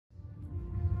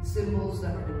symbols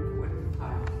that are an important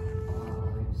part of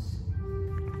our lives.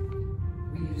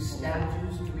 We use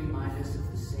statues to remind us of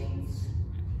the saints.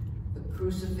 The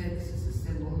crucifix is a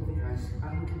symbol of Christ's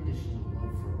unconditional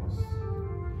love for us.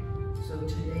 So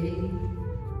today,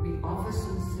 we offer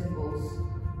some symbols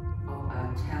of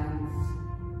our talents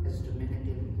as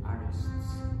Dominican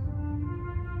artists.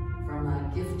 From our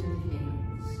gifted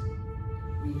hands,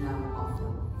 we now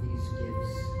offer these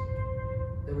gifts.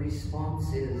 The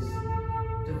response is,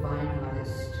 Divine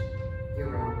Artist,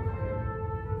 hear our prayer.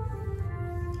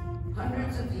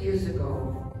 Hundreds of years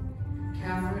ago,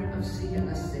 Catherine of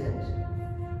Siena said,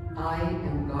 I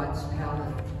am God's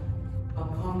palette,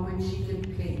 upon which he can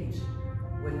paint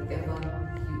whatever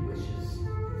he wishes.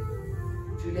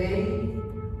 Today,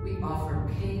 we offer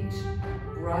paint,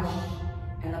 brush,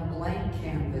 and a blank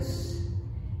canvas,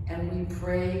 and we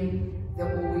pray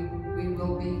that we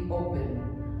will be open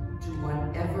to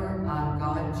whatever our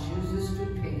God chooses to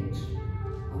paint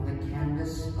on the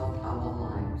canvas of our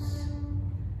lives.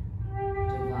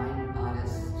 Divine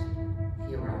Artist,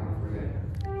 hear our prayer.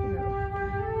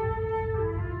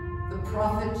 The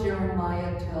prophet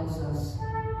Jeremiah tells us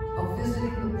of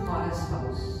visiting the potter's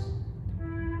house.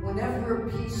 Whenever a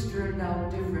piece turned out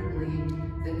differently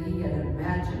than he had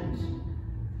imagined,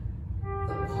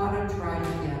 the potter tried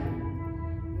again,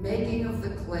 making of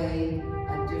the clay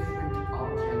a different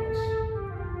object.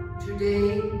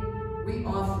 Today, we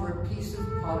offer a piece of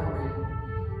pottery,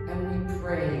 and we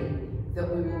pray that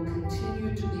we will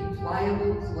continue to be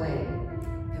pliable clay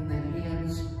in the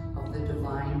hands of the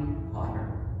divine potter.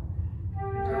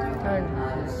 Divine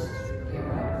Artist, hear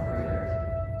our prayer.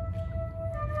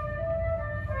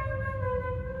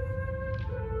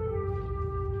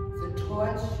 The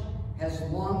torch has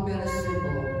long been a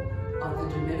symbol of the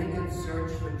Dominican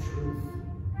search for truth,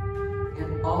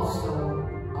 and also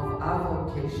of our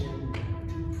vocation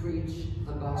to preach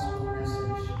the gospel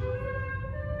message.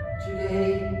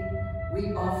 Today,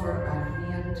 we offer a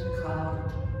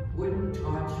hand-carved wooden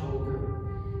torch holder,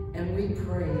 and we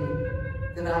pray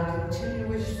that our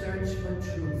continuous search for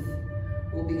truth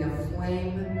will be a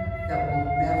flame that will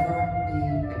never be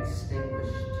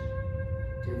extinguished.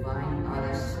 Divine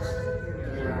Artist,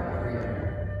 hear our prayer.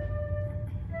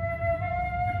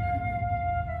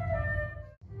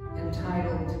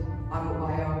 Entitled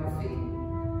Autobiography,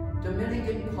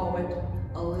 Dominican poet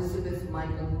Elizabeth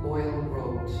Michael Boyle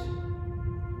wrote,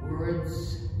 words,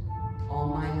 all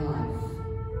my life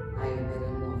I have been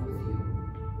in love with you.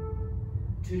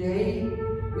 Today,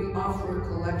 we offer a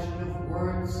collection of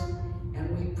words, and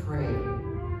we pray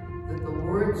that the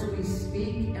words we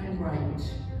speak and write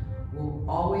will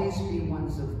always be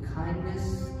ones of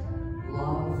kindness,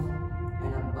 love,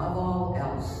 and above all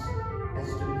else, as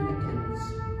Dominicans,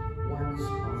 ones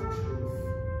of truth.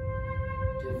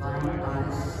 Divine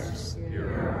Artist, hear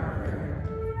our prayer.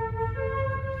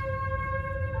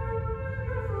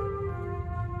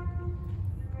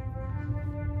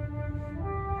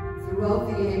 Throughout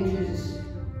the ages,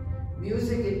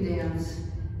 music and dance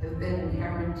have been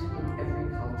inherent in every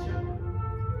culture.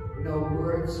 No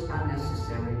words are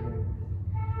necessary.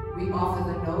 We offer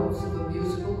the notes of a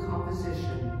musical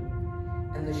composition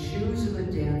and the shoes of a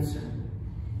dancer,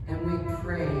 and we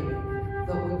pray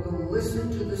that we will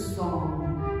listen to the song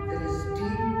that is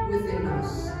deep within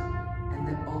us and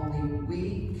that only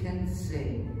we can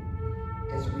sing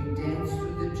as we dance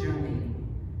through the journey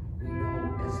we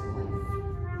know as life.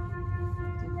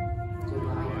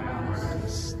 Divine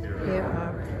Artist, hear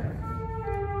our prayer.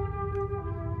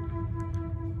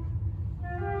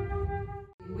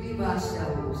 We weave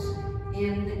ourselves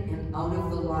in and out of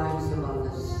the lives of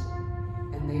others,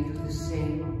 and they do the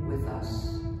same with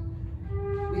us.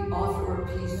 We offer a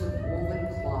piece of woven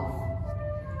cloth,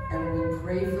 and we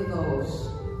pray for those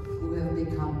who have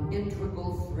become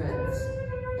integral threads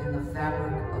in the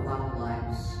fabric of our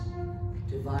lives.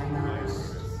 Divine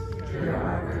Artist, hear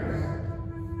our prayer.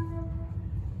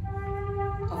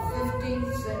 A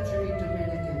 15th century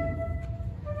Dominican,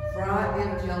 Fra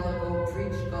Angelico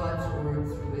preached God's word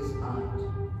through his art.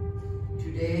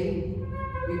 Today,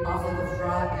 we offer the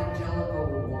Fra Angelico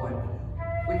Award,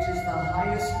 which is the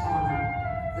highest honor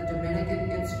the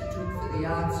Dominican Institute for the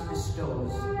Arts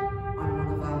bestows on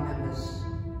one of our members.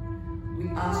 We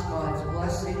ask God's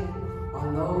blessing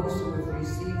on those who have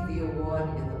received the award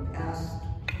in the past,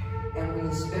 and we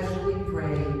especially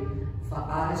pray for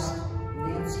artist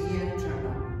Nancy Ann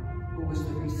Turner, who was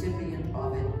the recipient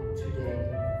of it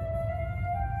today.